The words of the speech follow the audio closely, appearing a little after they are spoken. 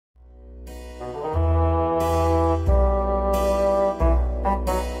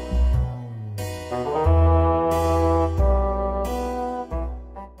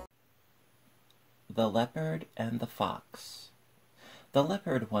Fox. The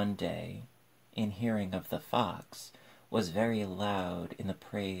leopard one day, in hearing of the fox, was very loud in the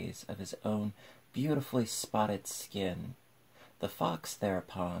praise of his own beautifully spotted skin. The fox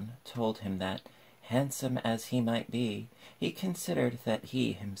thereupon told him that, handsome as he might be, he considered that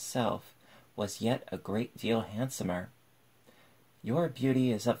he himself was yet a great deal handsomer. "Your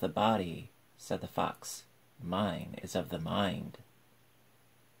beauty is of the body," said the fox. "Mine is of the mind."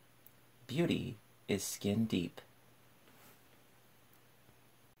 Beauty is skin deep.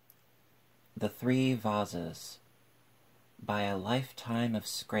 The Three Vases. By a lifetime of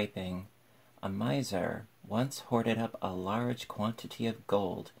scraping, a miser once hoarded up a large quantity of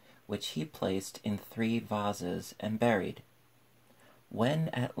gold, which he placed in 3 vases and buried. When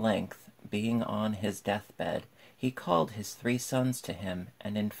at length, being on his deathbed, he called his 3 sons to him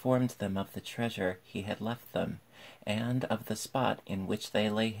and informed them of the treasure he had left them, and of the spot in which they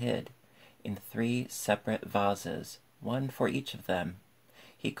lay hid, in 3 separate vases, one for each of them.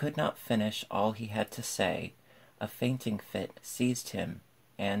 He could not finish all he had to say. A fainting fit seized him,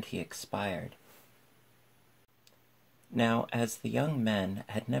 and he expired. Now, as the young men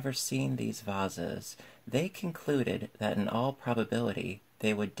had never seen these vases, they concluded that in all probability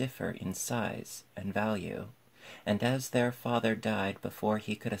they would differ in size and value, and as their father died before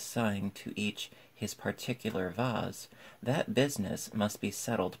he could assign to each his particular vase, that business must be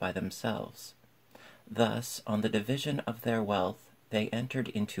settled by themselves. Thus, on the division of their wealth, they entered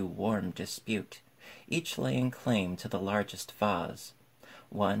into warm dispute, each laying claim to the largest vase,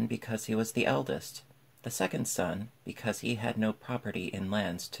 one because he was the eldest, the second son because he had no property in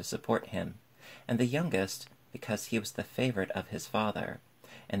lands to support him, and the youngest because he was the favorite of his father,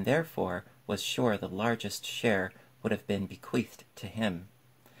 and therefore was sure the largest share would have been bequeathed to him,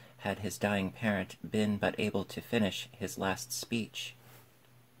 had his dying parent been but able to finish his last speech.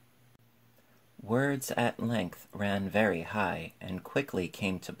 Words at length ran very high, and quickly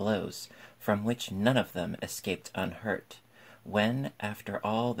came to blows, from which none of them escaped unhurt, when, after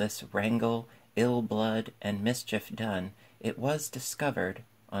all this wrangle, ill blood, and mischief done, it was discovered,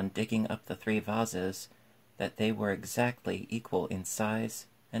 on digging up the 3 vases, that they were exactly equal in size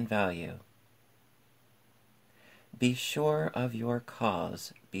and value. Be sure of your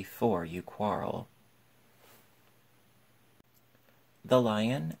cause before you quarrel. The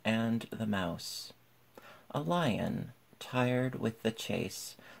Lion and the Mouse. A lion, tired with the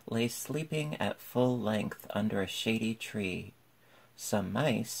chase, lay sleeping at full length under a shady tree. Some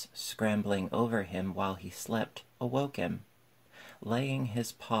mice, scrambling over him while he slept, awoke him. Laying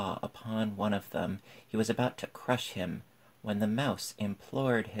his paw upon one of them, he was about to crush him, when the mouse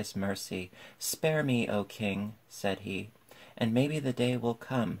implored his mercy. "Spare me, O king," said he, "and maybe the day will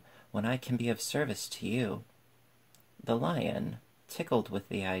come when I can be of service to you." The lion, tickled with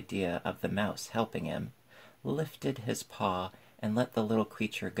the idea of the mouse helping him, lifted his paw and let the little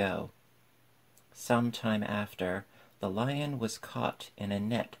creature go. Some time after, the lion was caught in a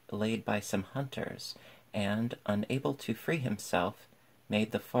net laid by some hunters, and, unable to free himself,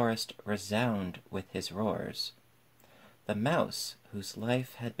 made the forest resound with his roars. The mouse, whose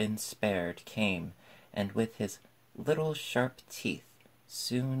life had been spared, came, and with his little sharp teeth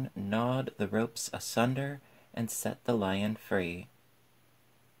soon gnawed the ropes asunder and set the lion free.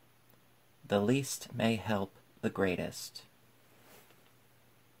 The least may help the greatest.